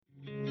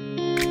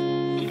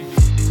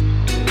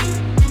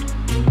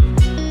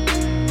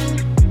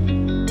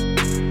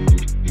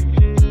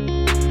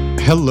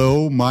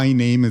Hello, my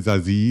name is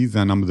Aziz,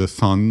 and I'm the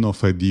son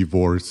of a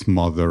divorced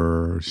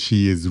mother.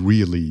 She is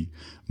really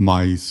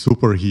my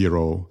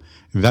superhero.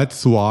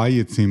 That's why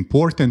it's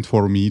important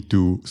for me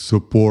to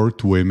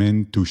support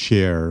women to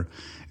share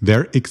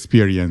their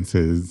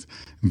experiences,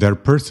 their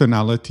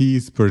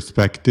personalities,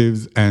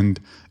 perspectives, and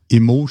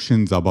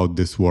emotions about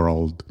this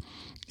world.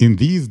 In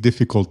these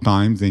difficult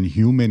times in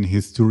human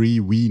history,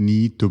 we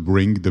need to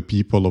bring the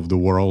people of the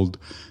world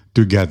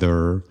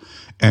together.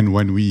 And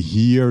when we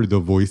hear the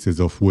voices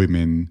of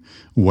women,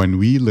 when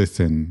we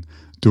listen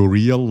to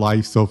real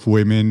lives of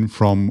women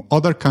from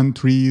other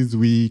countries,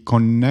 we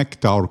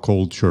connect our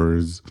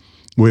cultures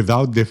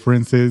without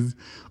differences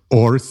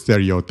or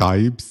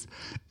stereotypes,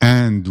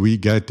 and we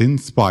get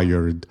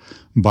inspired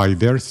by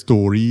their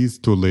stories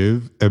to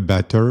live a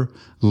better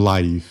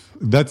life.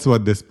 That's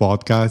what this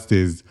podcast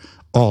is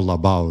all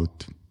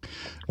about.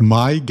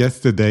 My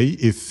guest today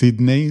is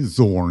Sydney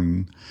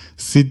Zorn.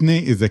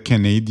 Sydney is a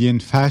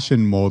Canadian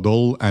fashion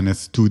model and a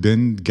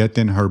student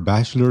getting her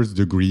bachelor's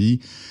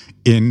degree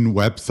in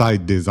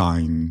website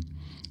design.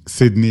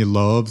 Sydney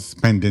loves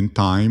spending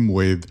time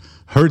with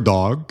her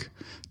dog,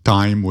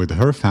 time with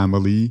her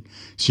family.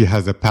 She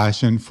has a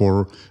passion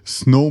for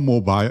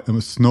snowmobiling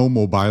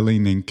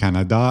in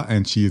Canada,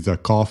 and she is a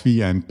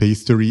coffee and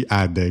pastry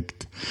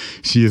addict.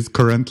 She is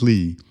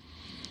currently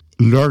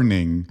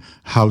learning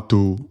how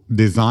to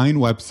design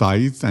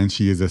websites, and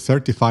she is a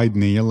certified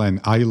nail and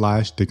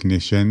eyelash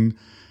technician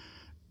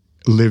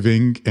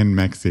living in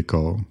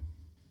Mexico.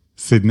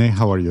 Sydney,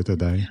 how are you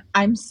today?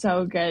 I'm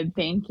so good.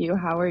 Thank you.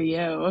 How are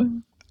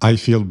you? I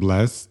feel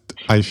blessed.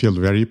 I feel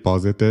very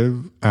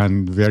positive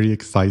and very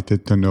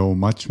excited to know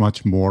much,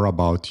 much more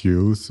about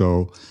you.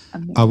 So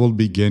I will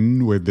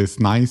begin with this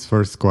nice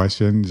first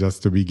question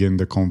just to begin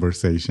the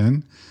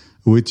conversation,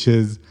 which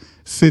is,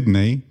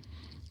 Sydney,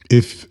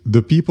 if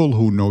the people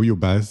who know you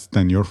best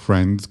and your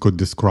friends could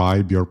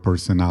describe your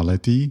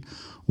personality,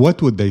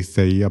 what would they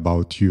say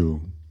about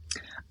you?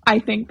 I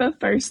think the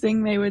first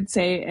thing they would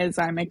say is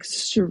I'm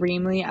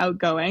extremely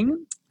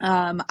outgoing.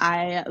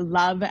 I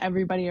love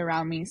everybody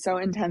around me so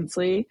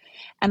intensely,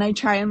 and I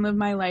try and live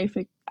my life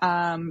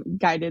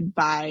guided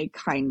by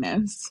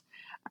kindness.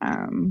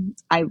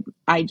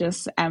 I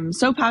just am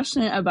so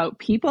passionate about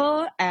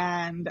people,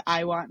 and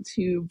I want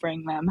to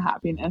bring them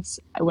happiness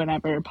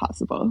whenever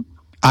possible.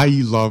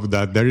 I love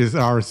that.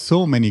 Are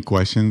so many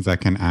questions I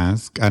can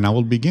ask, and I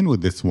will begin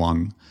with this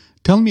one.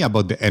 Tell me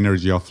about the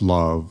energy of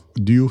love.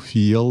 Do you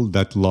feel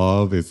that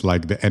love is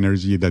like the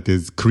energy that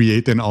is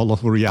creating all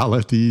of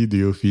reality? Do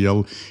you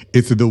feel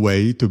it's the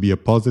way to be a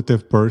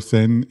positive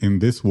person in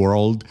this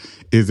world?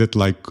 Is it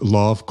like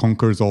love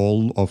conquers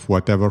all of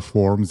whatever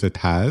forms it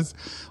has?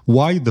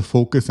 Why the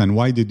focus, and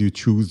why did you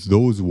choose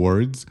those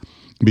words?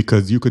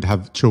 Because you could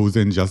have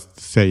chosen just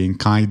saying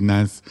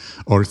kindness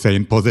or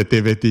saying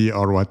positivity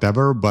or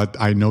whatever, but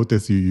I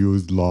notice you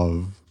used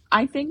love.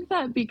 I think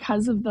that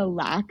because of the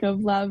lack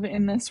of love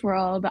in this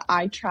world,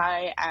 I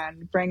try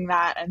and bring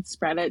that and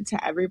spread it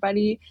to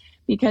everybody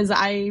because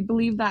I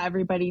believe that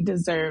everybody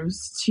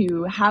deserves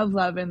to have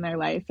love in their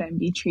life and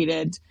be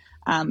treated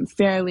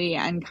fairly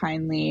and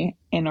kindly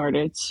in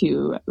order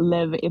to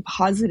live a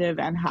positive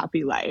and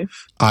happy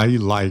life. I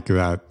like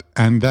that.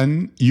 And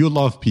then you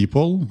love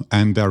people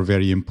and they're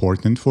very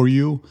important for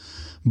you.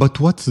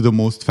 But what's the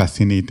most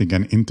fascinating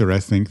and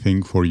interesting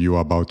thing for you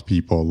about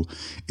people?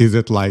 Is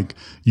it like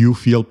you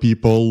feel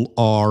people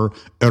are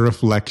a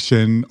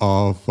reflection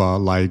of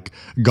like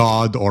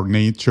God or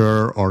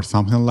nature or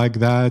something like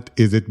that?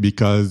 Is it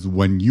because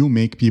when you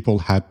make people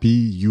happy,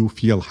 you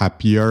feel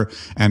happier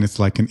and it's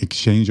like an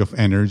exchange of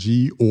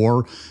energy?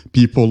 Or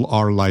people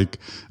are like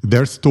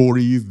their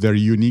stories, their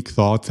unique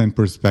thoughts and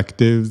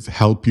perspectives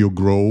help you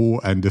grow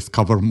and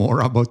discover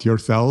more about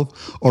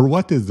yourself? Or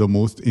what is the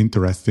most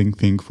interesting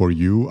thing for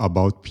you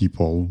about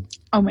people?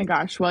 Oh my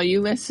gosh. Well,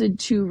 you listed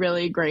two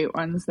really great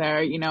ones there.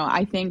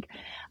 I think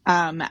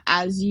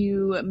as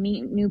you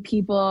meet new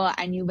people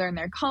and you learn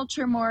their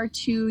culture more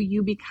too,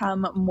 you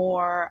become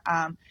more,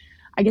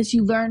 I guess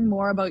you learn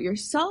more about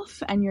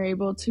yourself and you're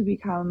able to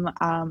become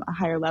a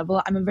higher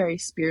level. I'm a very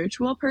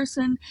spiritual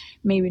person,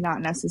 maybe not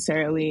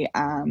necessarily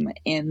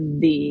in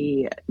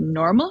the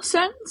normal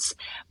sense,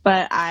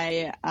 but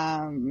I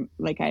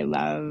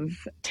love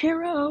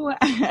tarot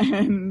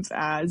and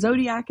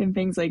zodiac and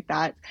things like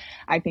that.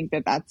 I think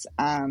that that's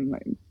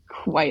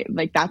quite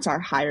like that's our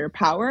higher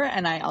power,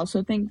 and I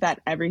also think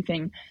that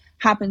everything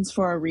happens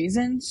for a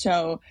reason.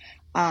 So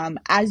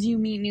as you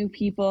meet new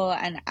people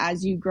and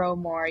as you grow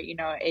more,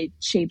 it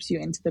shapes you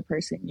into the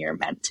person you're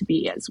meant to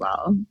be as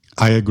well.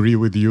 I agree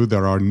with you.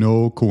 There are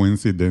no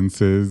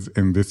coincidences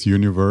in this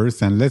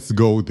universe. And let's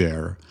go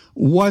there.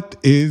 What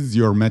is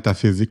your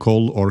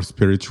metaphysical or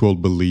spiritual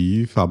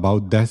belief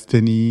about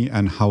destiny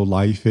and how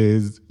life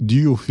is? Do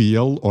you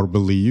feel or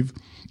believe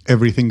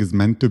everything is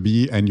meant to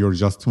be and you're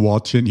just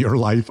watching your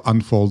life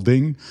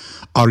unfolding?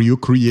 Are you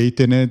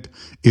creating it?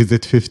 Is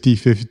it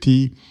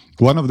 50-50?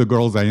 One of the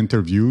girls I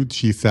interviewed,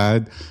 she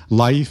said,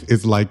 life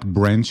is like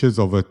branches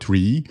of a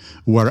tree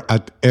where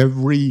at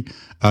every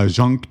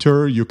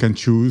juncture you can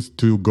choose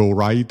to go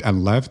right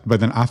and left. But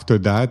then after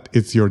that,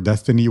 it's your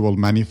destiny will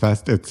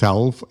manifest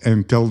itself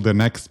until the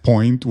next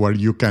point where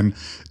you can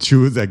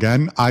choose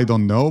again. I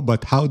don't know.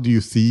 But how do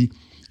you see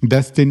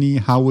destiny?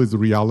 How is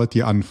reality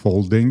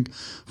unfolding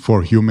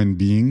for human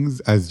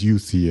beings as you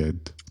see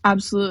it?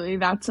 Absolutely.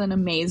 That's an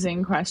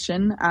amazing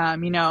question.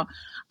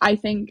 I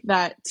think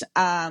that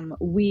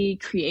we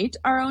create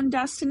our own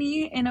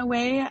destiny in a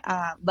way.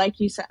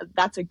 Like you said,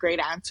 that's a great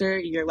answer.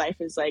 Your life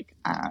is like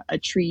a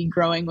tree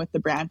growing with the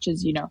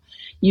branches.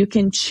 You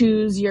can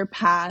choose your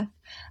path.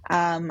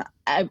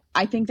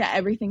 I think that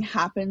everything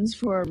happens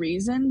for a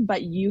reason,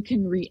 but you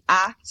can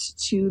react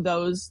to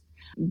those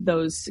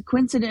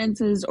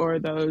coincidences or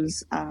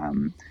those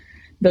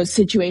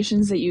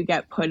situations that you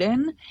get put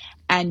in,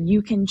 and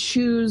you can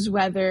choose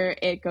whether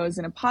it goes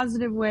in a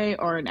positive way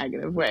or a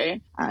negative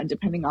way,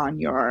 depending on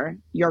your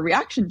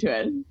reaction to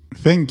it.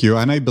 Thank you.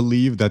 And I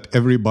believe that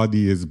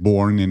everybody is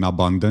born in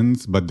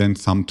abundance, but then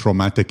some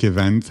traumatic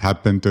events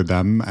happen to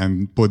them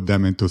and put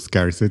them into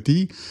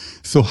scarcity.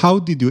 So how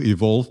did you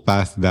evolve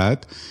past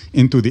that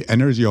into the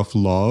energy of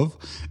love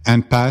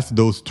and past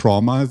those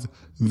traumas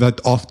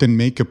that often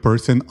make a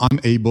person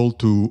unable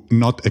to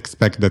not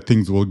expect that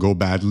things will go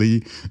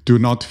badly, to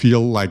not feel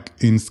like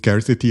in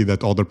scarcity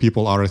that other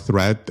people are a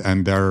threat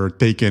and they're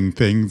taking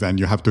things and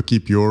you have to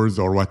keep yours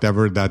or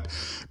whatever, that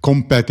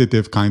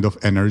competitive kind of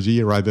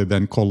energy rather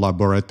than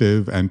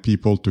collaborative and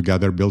people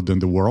together building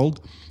the world.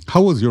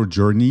 How was your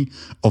journey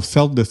of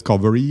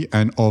self-discovery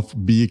and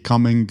of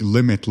becoming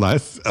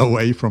limitless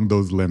away from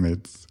those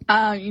limits?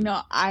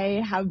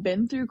 I have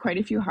been through quite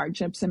a few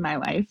hardships in my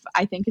life.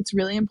 I think it's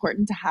really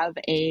important to have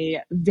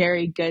a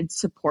very good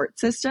support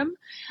system,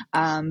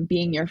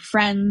 being your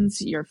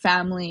friends, your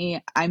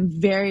family. I'm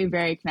very,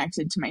 very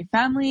connected to my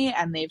family,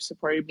 and they've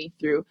supported me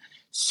through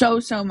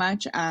so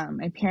much.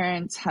 My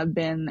parents have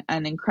been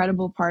an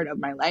incredible part of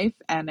my life,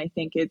 and I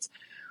think it's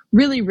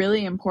really,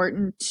 really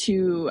important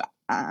to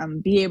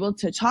be able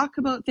to talk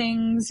about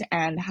things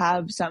and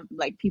have some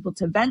like people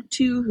to vent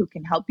to who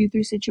can help you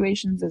through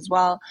situations as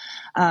well.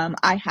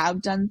 I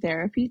have done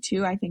therapy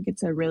too. I think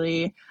it's a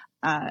really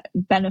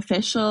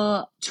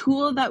beneficial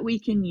tool that we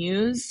can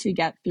use to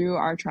get through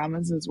our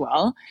traumas as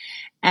well.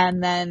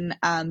 And then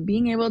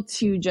being able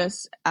to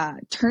just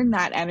turn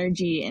that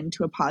energy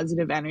into a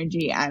positive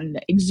energy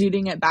and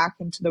exuding it back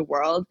into the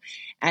world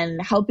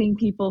and helping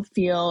people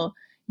feel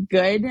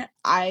good.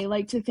 I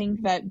like to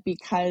think that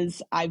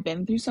because I've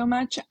been through so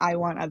much, I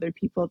want other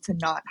people to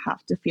not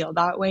have to feel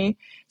that way.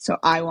 So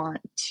I want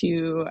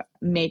to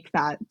make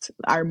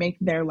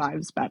their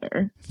lives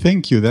better.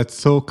 Thank you. That's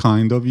so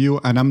kind of you.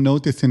 And I'm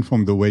noticing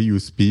from the way you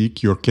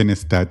speak, you're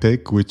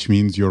kinesthetic, which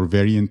means you're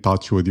very in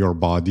touch with your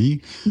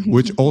body,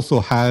 which also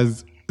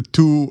has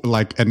two,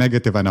 like a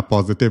negative and a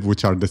positive,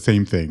 which are the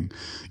same thing.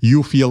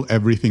 You feel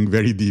everything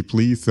very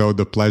deeply. So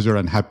the pleasure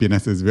and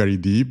happiness is very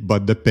deep,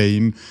 but the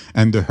pain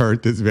and the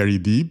hurt is very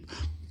deep.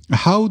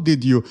 How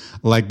did you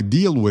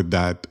deal with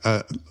that?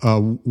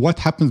 What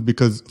happens?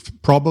 Because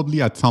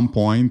probably at some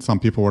point,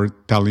 some people were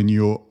telling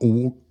you,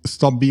 oh,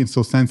 stop being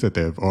so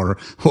sensitive, or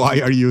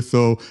why are you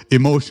so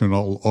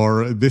emotional,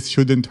 or this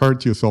shouldn't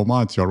hurt you so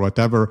much, or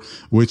whatever,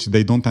 which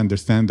they don't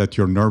understand that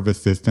your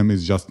nervous system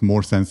is just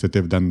more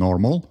sensitive than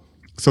normal.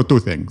 So two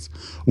things.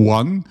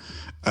 One,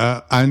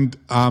 I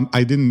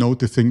didn't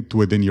notice it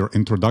within your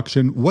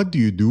introduction. What do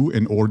you do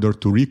in order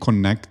to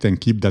reconnect and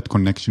keep that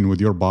connection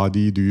with your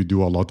body? Do you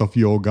do a lot of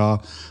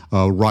yoga,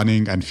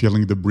 running and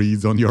feeling the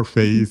breeze on your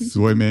face,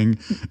 swimming,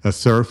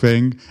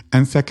 surfing?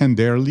 And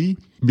secondarily,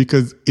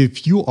 because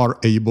if you are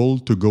able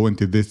to go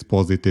into this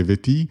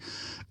positivity,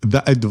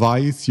 the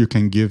advice you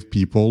can give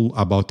people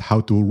about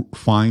how to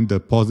find a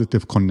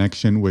positive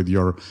connection with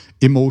your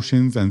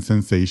emotions and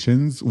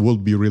sensations will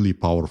be really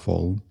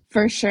powerful.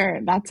 For sure.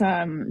 That's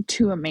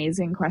two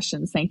amazing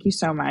questions. Thank you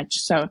so much.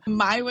 So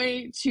my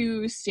way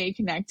to stay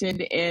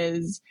connected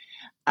is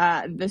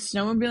the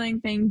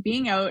snowmobiling thing,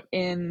 being out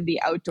in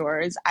the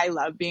outdoors. I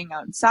love being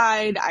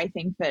outside. I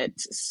think that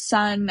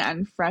sun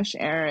and fresh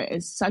air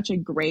is such a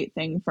great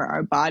thing for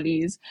our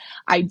bodies.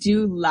 I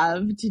do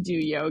love to do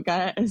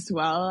yoga as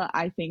well.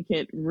 I think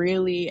it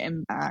really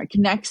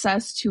connects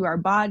us to our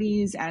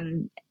bodies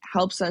and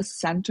helps us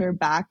center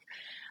back,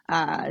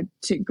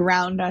 to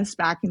ground us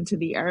back into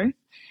the earth.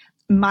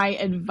 My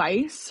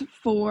advice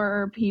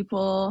for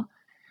people.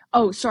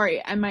 Oh,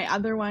 sorry. And my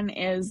other one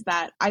is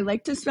that I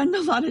like to spend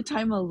a lot of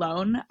time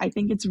alone. I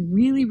think it's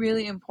really,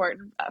 really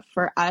important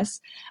for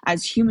us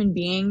as human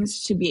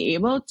beings to be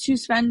able to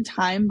spend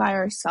time by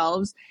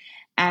ourselves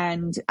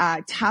and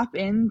tap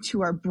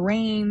into our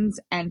brains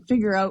and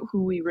figure out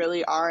who we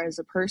really are as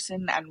a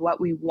person and what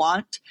we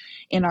want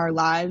in our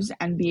lives,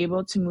 and be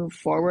able to move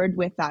forward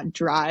with that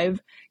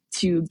drive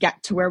to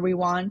get to where we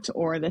want,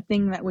 or the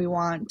thing that we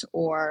want,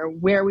 or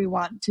where we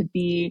want to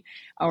be,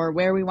 or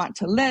where we want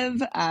to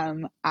live.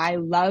 I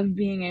love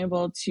being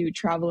able to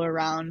travel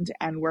around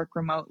and work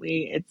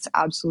remotely. It's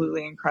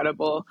absolutely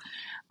incredible.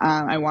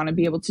 I want to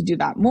be able to do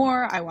that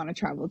more. I want to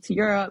travel to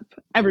Europe,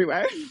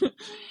 everywhere.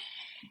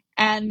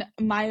 And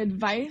my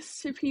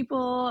advice to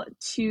people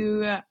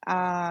to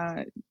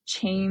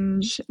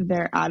change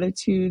their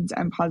attitudes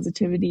and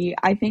positivity,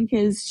 I think,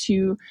 is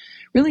to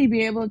really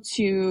be able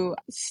to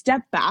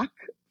step back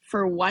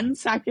for 1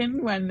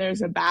 second when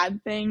there's a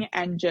bad thing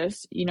and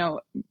just,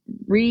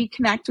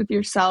 reconnect with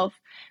yourself,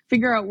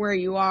 figure out where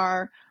you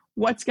are,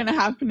 what's going to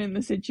happen in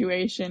the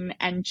situation,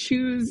 and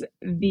choose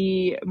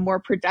the more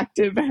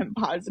productive and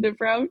positive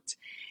route.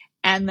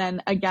 And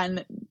then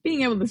again,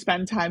 being able to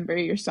spend time by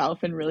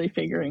yourself and really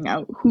figuring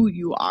out who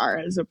you are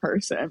as a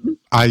person.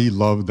 I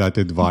love that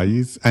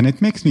advice. And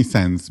it makes me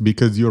sense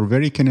because you're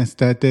very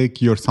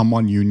kinesthetic. You're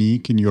someone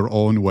unique in your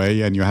own way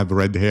and you have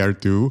red hair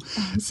too.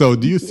 So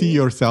do you see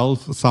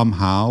yourself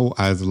somehow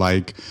as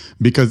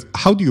because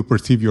how do you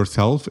perceive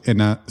yourself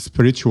in a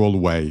spiritual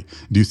way?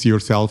 Do you see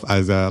yourself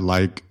as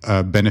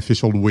a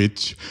beneficial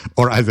witch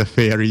or as a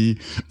fairy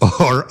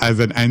or as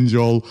an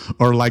angel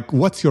or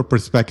what's your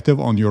perspective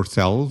on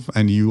yourself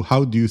and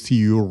how do you see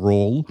your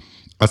role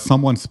as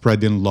someone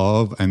spreading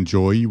love and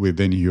joy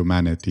within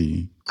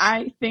humanity?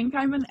 I think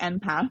I'm an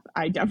empath.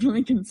 I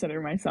definitely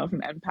consider myself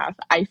an empath.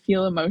 I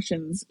feel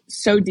emotions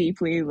so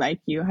deeply, like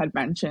you had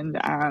mentioned.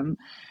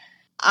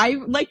 I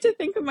like to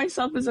think of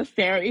myself as a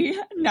fairy.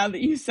 Now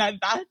that you said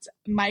that,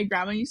 my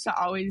grandma used to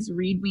always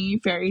read me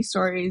fairy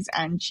stories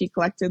and she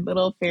collected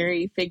little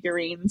fairy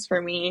figurines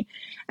for me.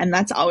 And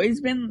that's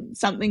always been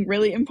something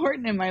really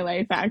important in my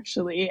life,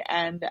 actually.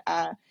 And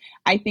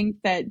I think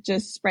that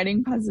just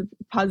spreading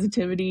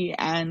positivity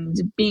and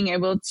being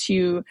able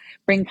to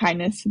bring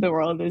kindness to the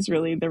world is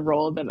really the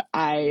role that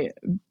I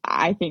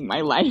think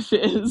my life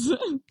is.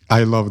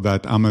 I love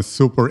that. I'm a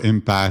super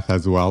empath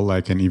as well.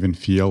 I can even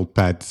feel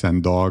pets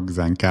and dogs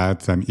and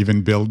cats and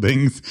even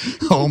buildings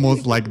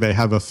almost like they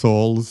have a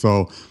soul.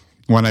 So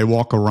when I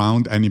walk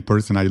around, any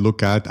person I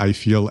look at, I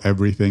feel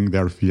everything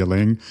they're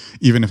feeling.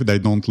 Even if they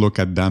don't look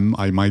at them,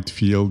 I might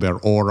feel their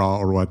aura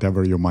or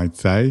whatever you might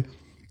say.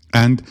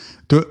 And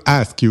to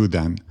ask you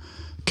then,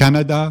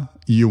 Canada,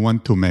 you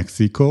went to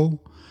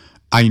Mexico.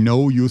 I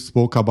know you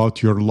spoke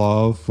about your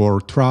love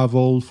for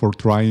travel, for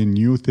trying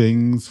new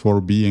things, for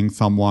being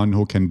someone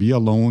who can be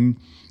alone.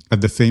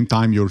 At the same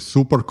time, you're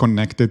super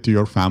connected to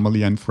your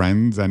family and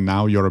friends, and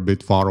now you're a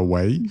bit far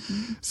away.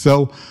 Mm-hmm.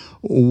 So,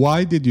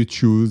 why did you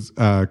choose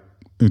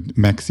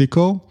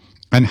Mexico?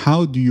 And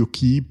how do you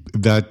keep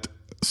that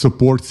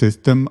support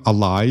system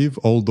alive,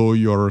 although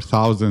you're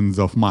thousands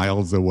of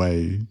miles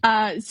away?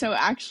 So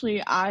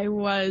actually, I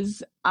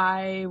was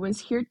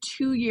here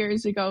 2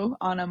 years ago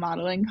on a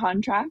modeling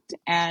contract,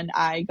 and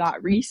I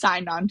got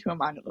re-signed onto a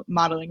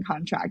modeling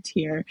contract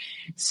here.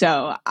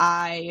 So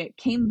I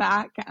came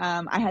back.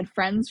 I had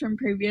friends from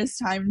previous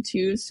time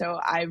too, so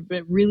I've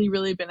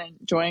really been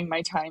enjoying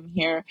my time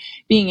here,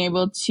 being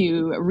able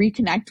to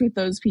reconnect with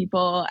those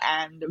people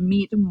and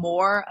meet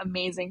more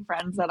amazing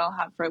friends that I'll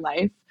have for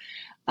life.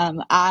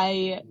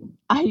 I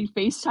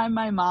FaceTime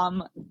my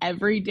mom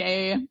every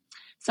day,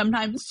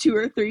 sometimes 2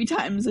 or 3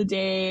 times a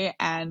day,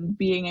 and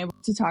being able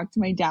to talk to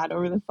my dad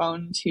over the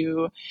phone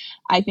too.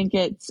 I think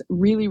it's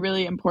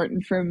really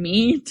important for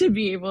me to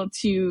be able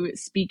to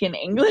speak in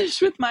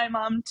English with my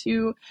mom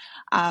too.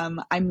 I'm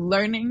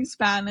learning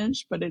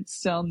Spanish, but it's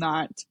still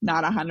not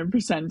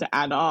 100%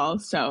 at all.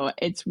 So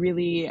it's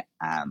really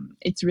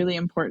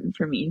important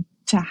for me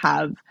to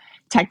have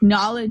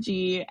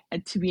technology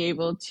to be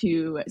able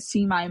to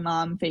see my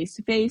mom face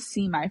to face,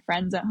 see my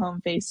friends at home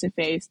face to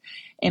face,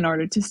 in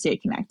order to stay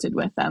connected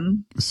with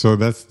them. So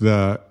that's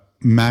the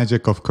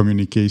magic of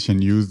communication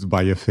used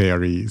by a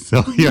fairy.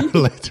 So you're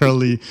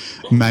literally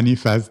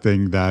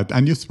manifesting that.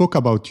 And you spoke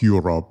about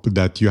Europe,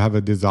 that you have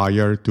a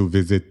desire to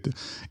visit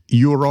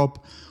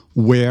Europe.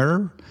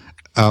 Where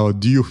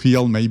do you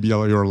feel maybe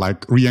you're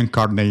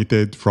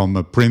reincarnated from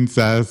a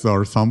princess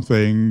or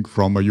something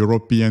from a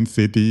European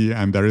city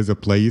and there is a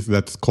place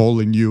that's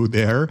calling you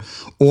there?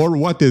 Or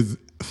what is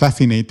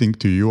fascinating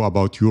to you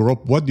about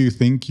Europe? What do you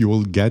think you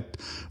will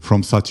get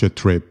from such a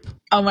trip?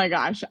 Oh my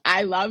gosh,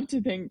 I love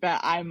to think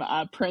that I'm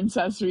a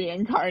princess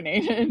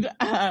reincarnated.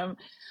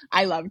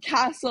 I love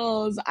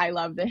castles. I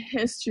love the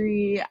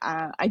history.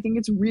 I think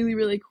it's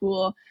really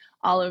cool,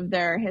 all of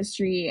their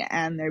history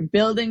and their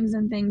buildings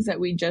and things that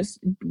we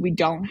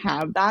don't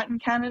have that in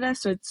Canada.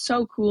 So it's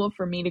so cool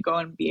for me to go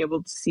and be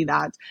able to see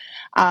that.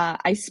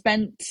 I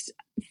spent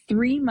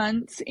 3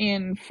 months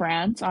in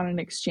France on an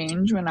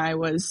exchange when I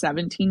was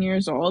 17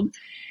 years old,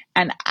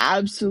 and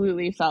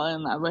absolutely fell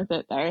in love with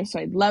it there. So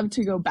I'd love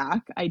to go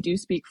back. I do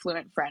speak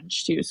fluent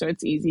French too, so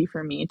it's easy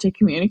for me to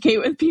communicate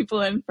with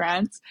people in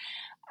France.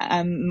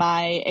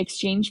 My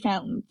exchange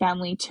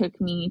family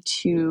took me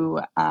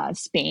to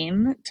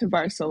Spain, to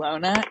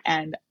Barcelona,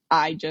 and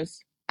I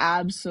just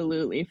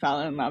absolutely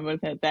fell in love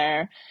with it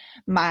there.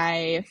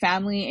 My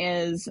family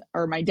is,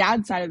 or my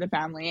dad's side of the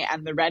family,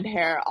 and the red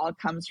hair all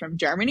comes from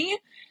Germany.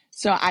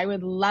 So I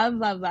would love,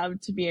 love,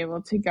 love to be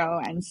able to go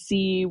and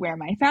see where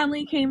my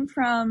family came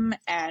from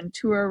and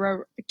tour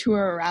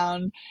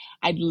around.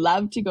 I'd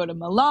love to go to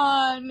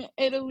Milan,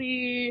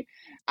 Italy.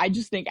 I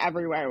just think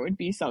everywhere would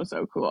be so,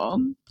 so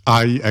cool.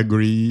 I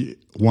agree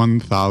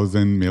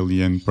 1000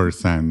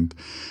 million%.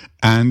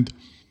 And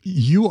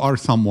you are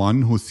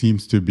someone who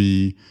seems to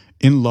be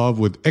in love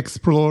with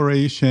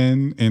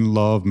exploration, in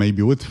love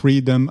maybe with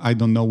freedom. I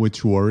don't know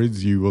which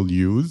words you will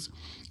use,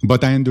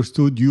 but I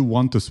understood you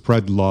want to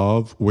spread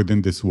love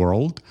within this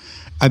world.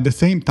 At the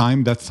same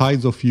time, that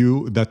side of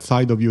you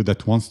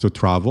that wants to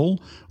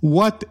travel,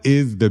 what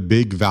is the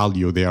big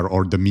value there,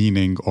 or the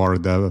meaning, or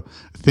the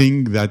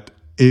thing that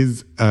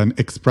is an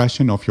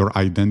expression of your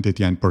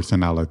identity and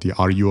personality?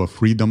 Are you a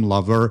freedom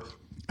lover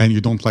and you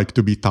don't like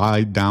to be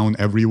tied down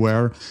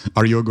everywhere?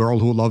 Are you a girl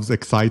who loves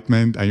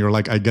excitement and you're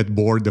like, I get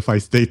bored if I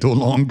stay too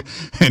long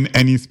in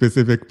any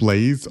specific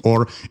place?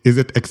 Or is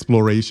it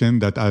exploration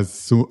that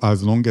as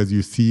long as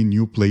you see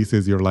new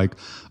places, you're like,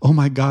 oh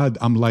my God,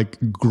 I'm like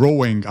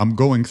growing, I'm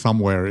going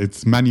somewhere.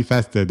 It's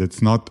manifested,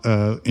 it's not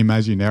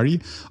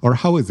imaginary? Or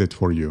how is it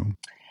for you?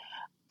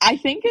 I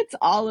think it's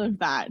all of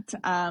that.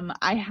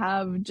 I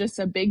have just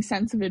a big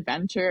sense of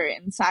adventure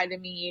inside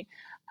of me.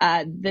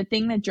 The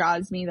thing that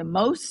draws me the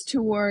most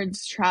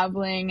towards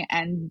traveling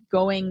and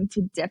going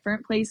to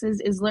different places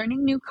is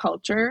learning new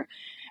culture.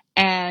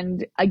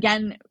 And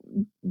again,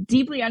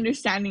 deeply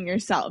understanding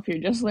yourself. You're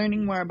just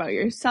learning more about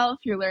yourself.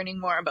 You're learning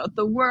more about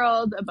the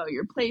world, about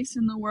your place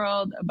in the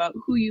world, about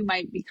who you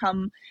might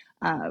become.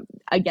 Uh,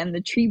 Again,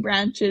 the tree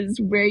branches,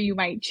 where you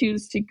might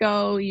choose to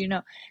go.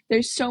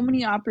 There's so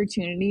many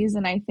opportunities.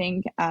 And I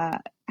think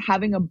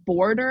having a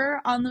border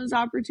on those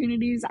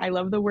opportunities, I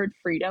love the word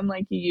freedom,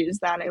 like you use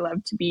that. I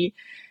love to be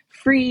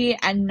free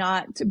and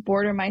not to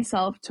border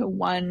myself to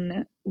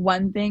one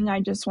thing. I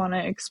just want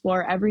to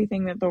explore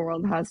everything that the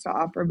world has to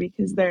offer,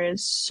 because there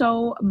is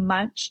so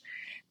much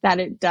that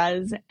it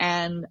does,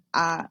 and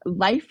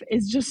life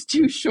is just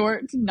too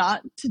short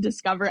not to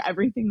discover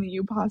everything that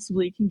you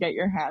possibly can get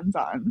your hands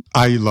on.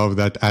 I love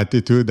that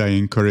attitude. I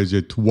encourage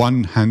it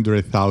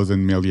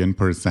 100,000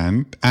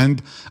 million%.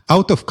 And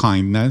out of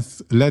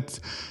kindness,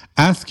 let's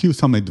ask you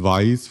some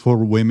advice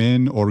for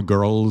women or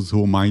girls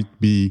who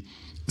might be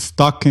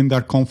stuck in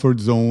their comfort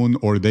zone,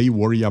 or they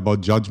worry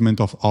about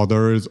judgment of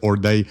others, or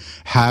they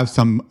have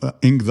some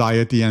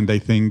anxiety and they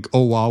think,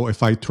 oh wow,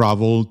 if I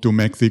travel to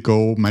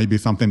Mexico, maybe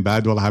something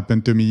bad will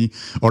happen to me.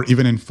 Or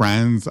even in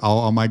France,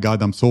 oh my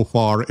God, I'm so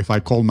far. If I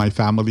call my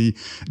family,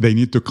 they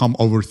need to come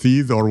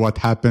overseas, or what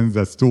happens,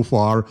 that's too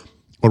far,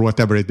 or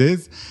whatever it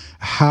is.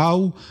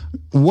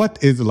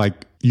 What is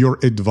like your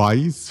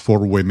advice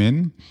for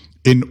women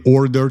in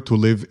order to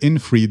live in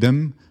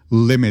freedom,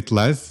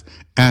 limitless,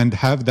 and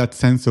have that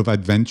sense of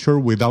adventure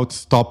without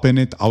stopping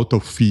it out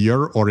of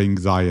fear or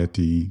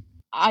anxiety?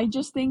 I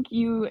just think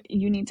you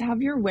need to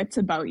have your wits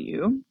about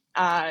you.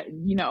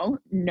 Know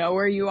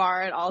where you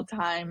are at all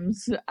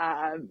times.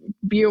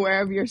 Be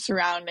aware of your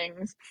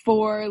surroundings.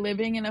 For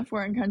living in a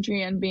foreign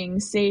country and being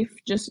safe,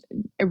 just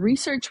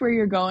research where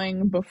you're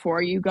going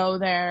before you go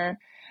there.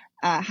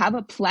 Have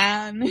a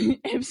plan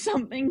if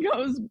something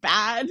goes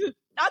bad.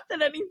 Not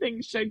that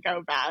anything should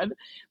go bad,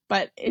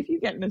 but if you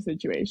get in a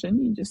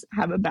situation, you just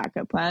have a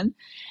backup plan.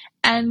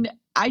 And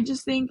I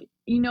just think,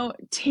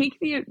 take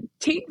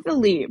the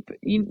leap.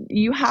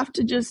 You have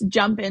to just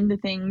jump into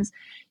things.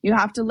 You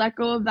have to let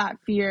go of that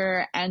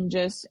fear and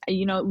just,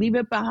 leave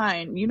it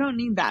behind. You don't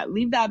need that.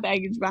 Leave that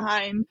baggage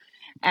behind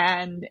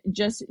and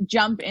just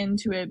jump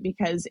into it,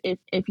 because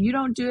if you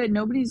don't do it,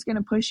 nobody's going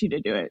to push you to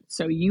do it.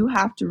 So you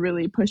have to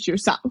really push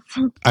yourself.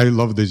 I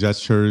love the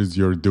gestures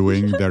you're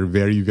doing. They're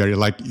very, very,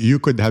 like, you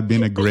could have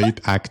been a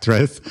great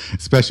actress,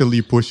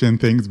 especially pushing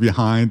things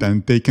behind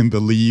and taking the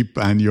leap.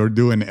 And you're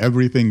doing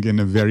everything in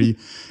a very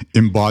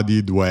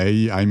embodied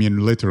way. I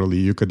mean, literally,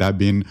 you could have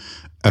been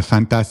a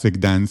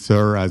fantastic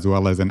dancer as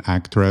well as an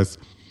actress,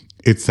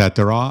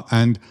 etc.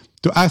 And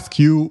to ask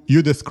you,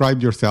 you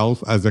described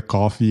yourself as a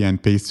coffee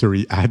and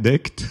pastry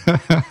addict.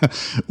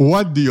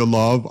 What do you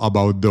love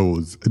about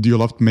those? Do you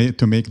love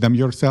to make them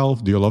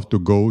yourself? Do you love to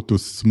go to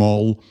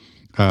small,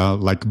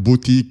 like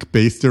boutique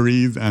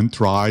pastries and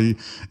try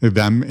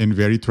them in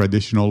very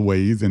traditional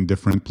ways in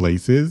different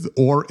places?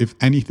 Or if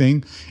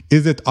anything,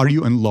 are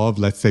you in love,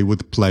 let's say,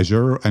 with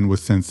pleasure and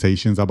with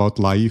sensations about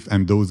life,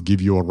 and those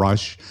give you a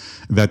rush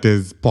that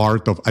is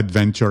part of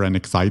adventure and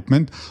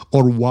excitement?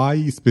 Or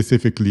why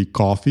specifically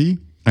coffee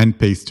and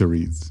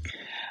pastries?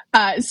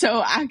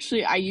 So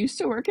actually, I used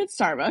to work at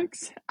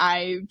Starbucks.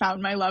 I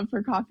found my love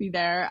for coffee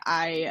there.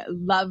 I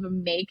love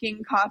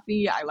making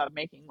coffee. I love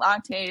making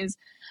lattes.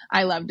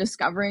 I love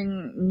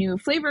discovering new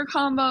flavor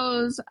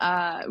combos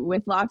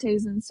with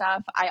lattes and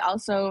stuff. I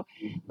also,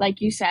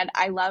 like you said,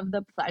 I love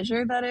the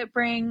pleasure that it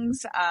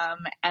brings,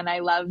 and I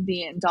love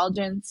the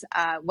indulgence.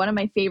 One of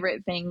my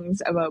favorite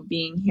things about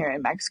being here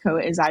in Mexico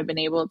is I've been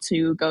able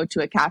to go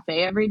to a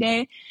cafe every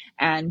day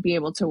and be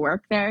able to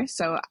work there.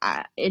 So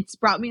it's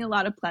brought me a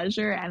lot of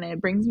pleasure, and it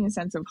brings me a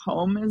sense of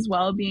home as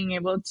well, being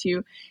able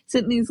to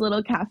sit in these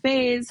little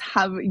cafes,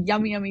 have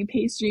yummy, yummy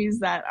pastries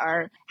that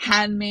are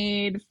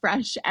handmade,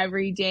 fresh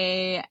every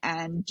day,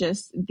 and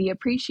just the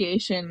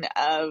appreciation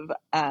of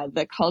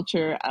the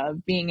culture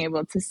of being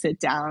able to sit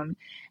down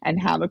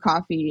and have a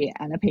coffee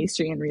and a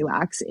pastry and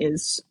relax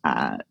is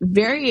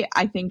very,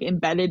 I think,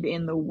 embedded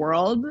in the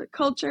world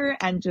culture,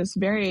 and just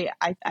very,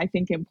 I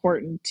think,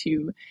 important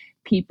to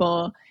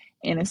people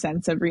in a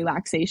sense of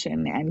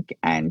relaxation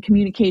and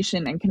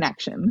communication and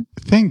connection.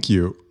 Thank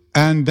you.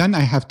 And then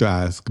I have to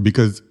ask,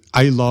 because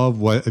I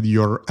love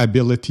your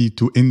ability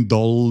to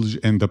indulge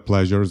in the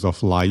pleasures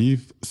of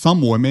life.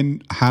 Some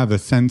women have a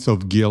sense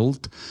of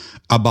guilt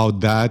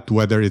about that,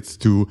 whether it's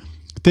to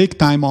take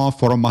time off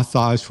for a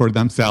massage for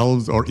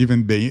themselves or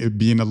even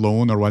being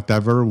alone or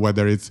whatever,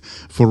 whether it's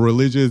for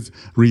religious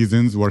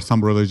reasons where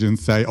some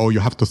religions say, oh,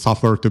 you have to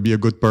suffer to be a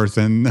good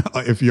person.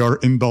 If you're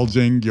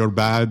indulging, you're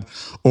bad.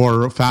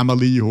 Or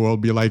family who will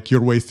be like,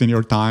 you're wasting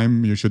your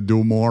time, you should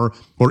do more.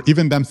 Or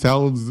even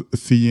themselves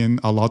seeing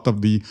a lot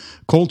of the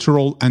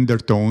cultural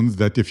undertones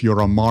that if you're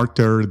a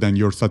martyr, then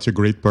you're such a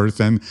great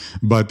person.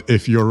 But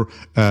if you're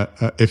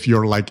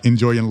like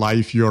enjoying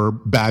life, you're a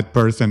bad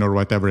person or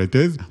whatever it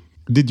is.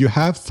 Did you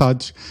have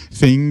such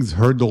things,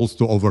 hurdles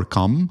to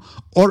overcome?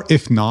 Or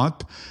if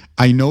not,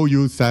 I know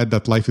you said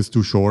that life is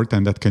too short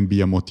and that can be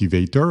a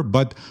motivator,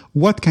 but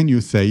what can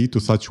you say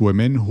to such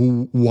women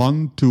who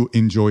want to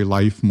enjoy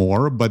life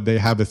more, but they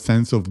have a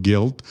sense of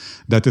guilt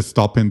that is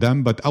stopping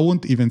them? But I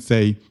won't even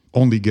say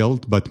only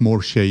guilt, but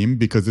more shame,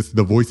 because it's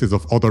the voices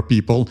of other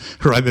people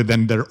rather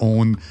than their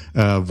own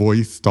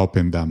voice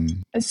stopping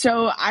them.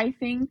 So I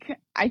think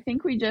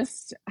we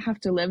just have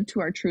to live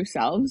to our true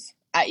selves.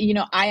 I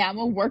am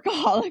a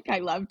workaholic. I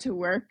love to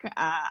work.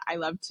 I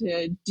love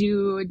to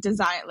do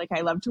design. Like,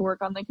 I love to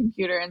work on the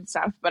computer and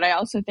stuff. But I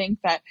also think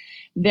that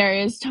there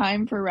is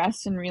time for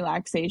rest and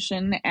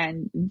relaxation,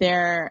 and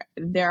there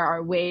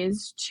are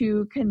ways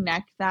to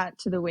connect that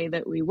to the way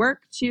that we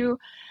work too.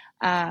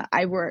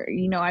 I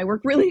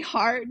work really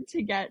hard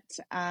to get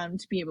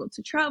to be able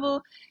to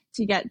travel,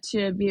 to get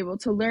to be able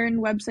to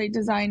learn website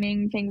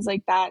designing, things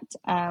like that.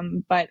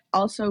 But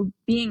also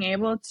being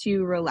able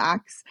to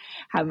relax,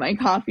 have my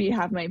coffee,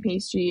 have my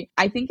pastry.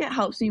 I think it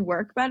helps me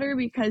work better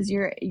because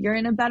you're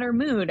in a better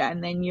mood,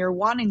 and then you're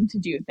wanting to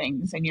do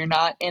things and you're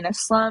not in a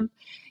slump.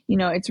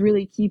 It's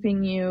really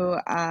keeping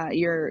your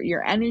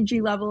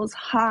energy levels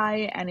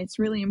high, and it's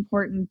really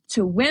important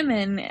to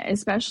women,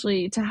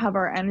 especially, to have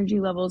our energy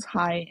levels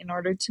high in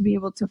order to be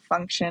able to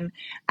function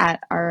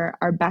at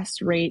our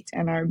best rate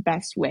and our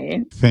best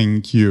way.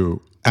 Thank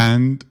you.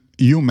 And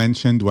you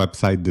mentioned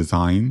website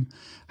design.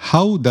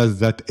 How does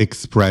that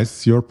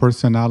express your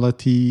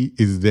personality?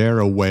 Is there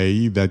a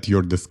way that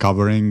you're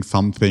discovering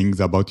some things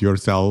about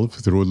yourself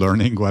through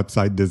learning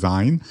website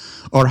design?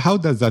 Or how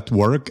does that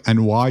work,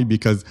 and why?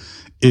 Because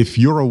if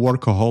you're a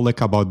workaholic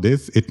about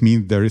this, it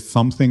means there is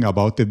something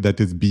about it that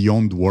is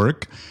beyond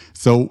work.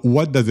 So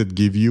what does it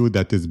give you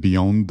that is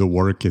beyond the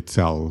work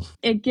itself?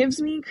 It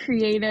gives me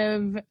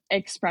creative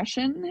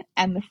expression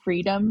and the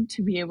freedom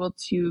to be able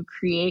to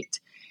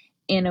create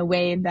in a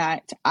way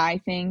that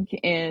I think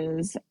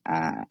is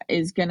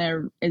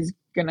gonna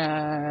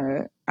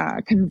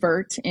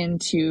convert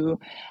into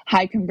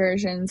high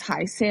conversions,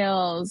 high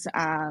sales,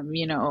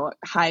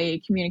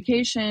 high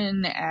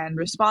communication and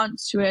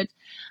response to it,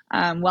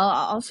 while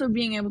also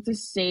being able to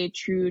stay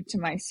true to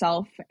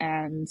myself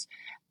and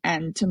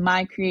to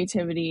my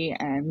creativity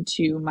and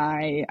to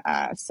my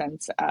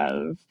sense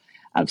of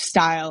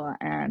style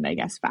and, I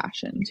guess,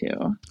 fashion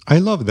too. I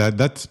love that.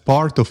 That's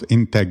part of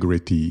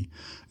integrity.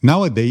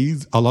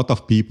 Nowadays, a lot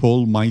of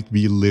people might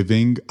be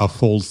living a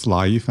false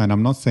life, and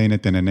I'm not saying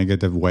it in a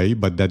negative way,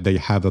 but that they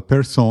have a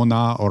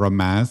persona or a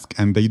mask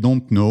and they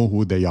don't know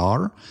who they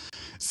are.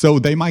 So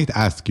they might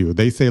ask you,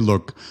 they say,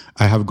 look,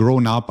 I have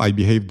grown up, I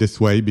behave this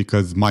way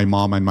because my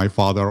mom and my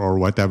father or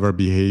whatever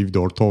behaved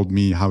or told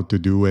me how to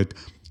do it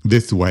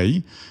this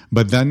way.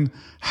 But then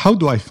how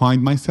do I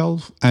find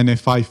myself? And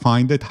if I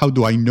find it, how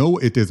do I know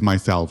it is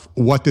myself?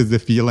 What is the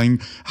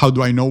feeling? How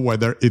do I know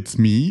whether it's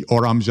me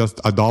or I'm just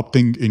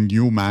adopting a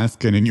new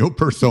mask and a new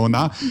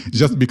persona?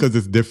 Just because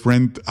it's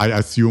different, I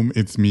assume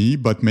it's me,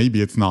 but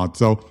maybe it's not.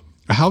 So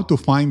how to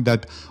find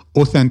that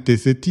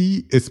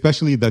authenticity,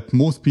 especially that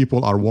most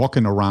people are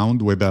walking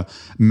around with a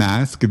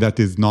mask that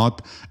is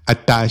not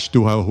attached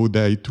to who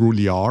they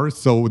truly are.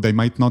 So they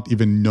might not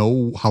even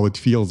know how it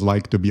feels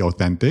like to be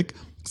authentic.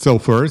 So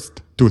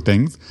first, two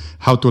things: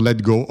 how to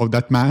let go of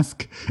that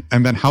mask,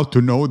 and then how to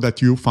know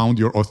that you found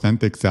your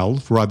authentic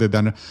self rather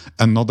than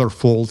another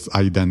false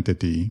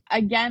identity.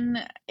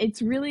 Again,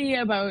 it's really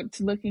about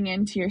looking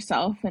into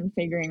yourself and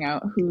figuring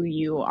out who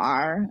you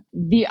are.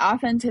 The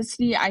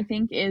authenticity, I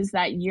think, is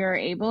that you're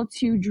able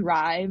to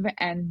drive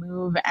and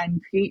move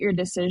and create your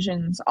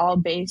decisions all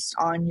based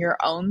on your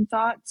own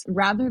thoughts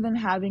rather than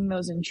having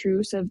those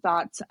intrusive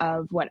thoughts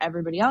of what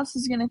everybody else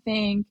is going to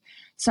think,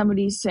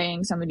 somebody's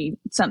saying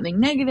something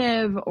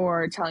negative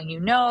or telling you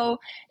no.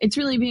 It's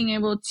really being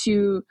able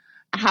to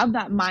have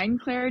that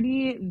mind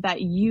clarity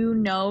that you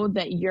know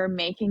that you're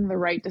making the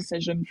right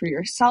decision for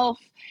yourself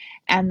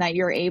and that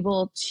you're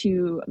able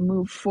to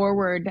move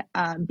forward,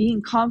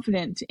 being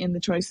confident in the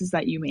choices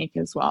that you make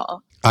as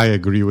well. I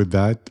agree with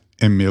that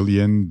a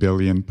million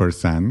billion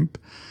percent.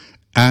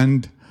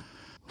 And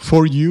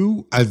for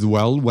you as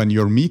well, when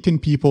you're meeting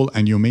people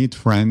and you made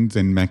friends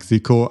in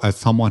Mexico as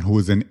someone who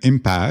is an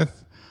empath,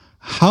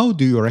 how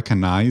do you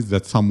recognize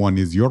that someone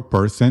is your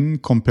person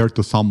compared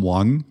to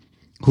someone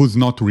who's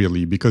not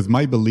really? Because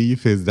my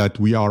belief is that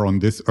we are on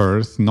this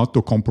earth not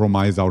to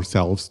compromise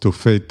ourselves to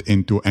fit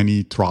into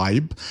any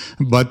tribe,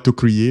 but to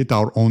create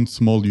our own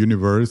small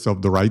universe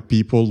of the right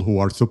people who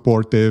are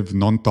supportive,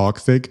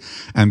 non-toxic.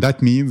 And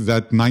that means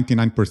that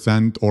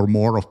 99% or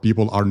more of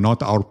people are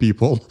not our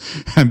people,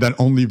 and that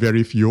only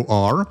very few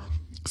are.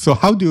 So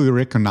how do you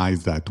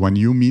recognize that when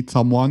you meet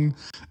someone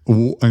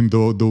who, in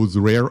those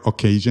rare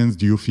occasions,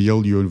 do you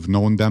feel you've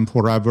known them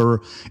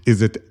forever?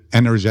 Is it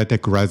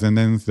energetic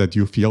resonance that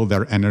you feel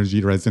their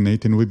energy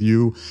resonating with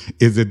you?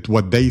 Is it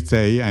what they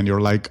say and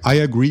you're like, I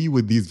agree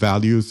with these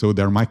values, so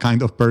they're my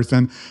kind of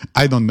person?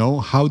 I don't know.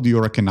 How do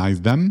you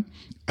recognize them?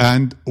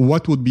 And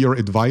what would be your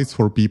advice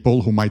for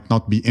people who might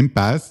not be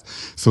empaths?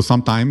 So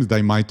sometimes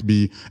they might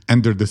be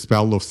under the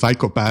spell of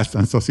psychopaths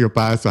and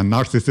sociopaths and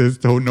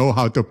narcissists who know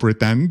how to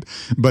pretend,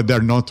 but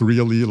they're not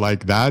really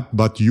like that.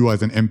 But you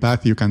as an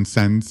empath, you can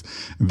sense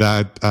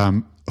that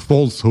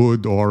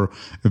falsehood or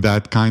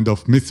that kind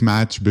of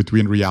mismatch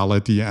between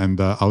reality and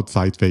the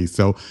outside face.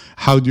 So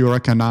how do you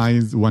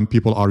recognize when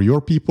people are your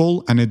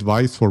people, and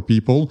advice for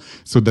people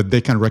so that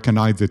they can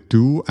recognize it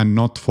too and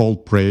not fall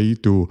prey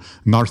to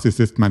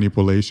narcissist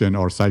manipulation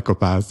or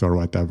psychopaths or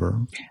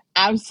whatever?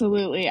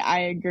 Absolutely, I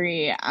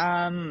agree.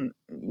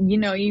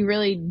 You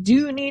really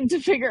do need to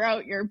figure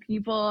out your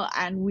people,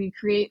 and we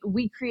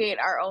create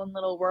our own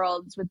little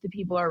worlds with the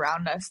people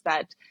around us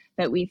that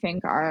we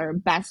think are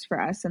best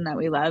for us and that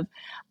we love.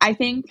 I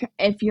think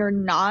if you're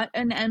not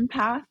an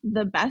empath,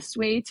 the best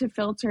way to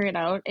filter it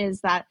out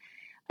is that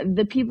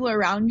the people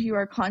around you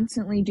are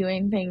constantly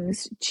doing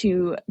things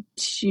to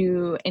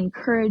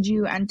encourage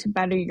you and to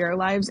better your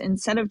lives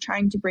instead of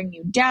trying to bring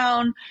you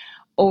down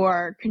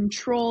or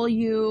control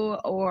you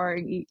or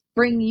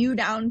bring you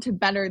down to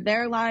better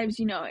their lives.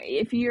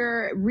 If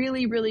you're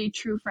really, really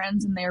true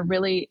friends and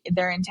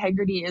their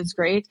integrity is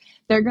great,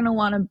 they're going to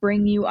want to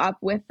bring you up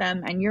with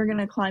them and you're going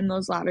to climb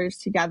those ladders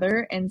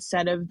together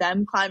instead of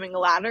them climbing a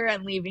ladder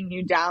and leaving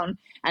you down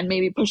and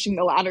maybe pushing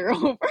the ladder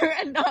over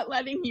and not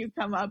letting you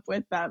come up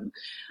with them.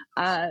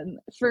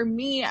 For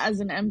me as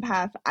an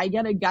empath, I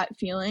get a gut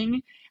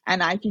feeling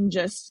and I can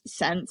just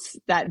sense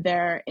that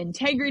their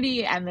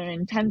integrity and their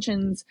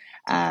intentions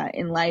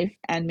in life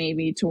and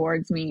maybe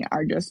towards me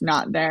are just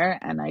not there.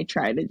 And I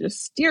try to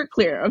just steer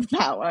clear of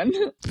that one.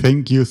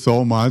 Thank you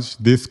so much.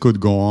 This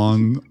could go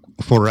on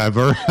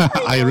forever.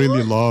 I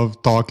really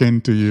love talking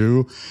to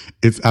you.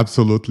 It's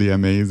absolutely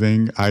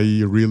amazing.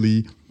 I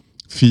really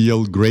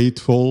feel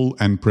grateful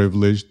and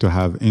privileged to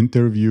have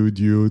interviewed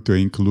you, to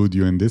include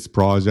you in this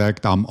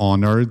project. I'm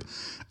honored.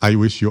 I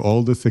wish you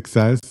all the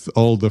success,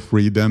 all the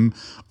freedom,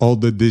 all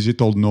the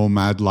digital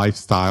nomad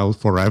lifestyle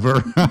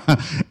forever,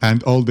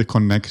 and all the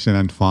connection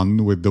and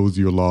fun with those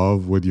you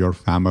love, with your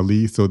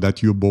family, so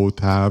that you both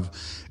have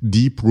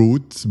deep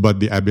roots, but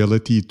the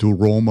ability to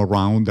roam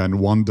around and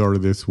wander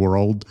this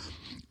world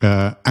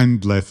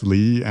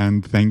endlessly.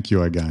 And thank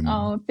you again.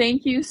 Oh,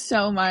 thank you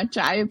so much.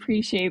 I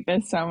appreciate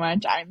this so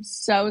much. I'm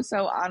so,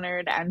 so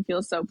honored and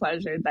feel so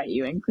pleasured that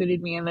you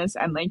included me in this.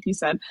 And like you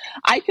said,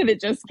 I could have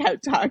just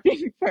kept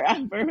talking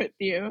forever with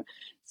you.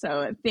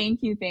 So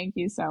thank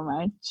you so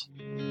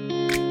much.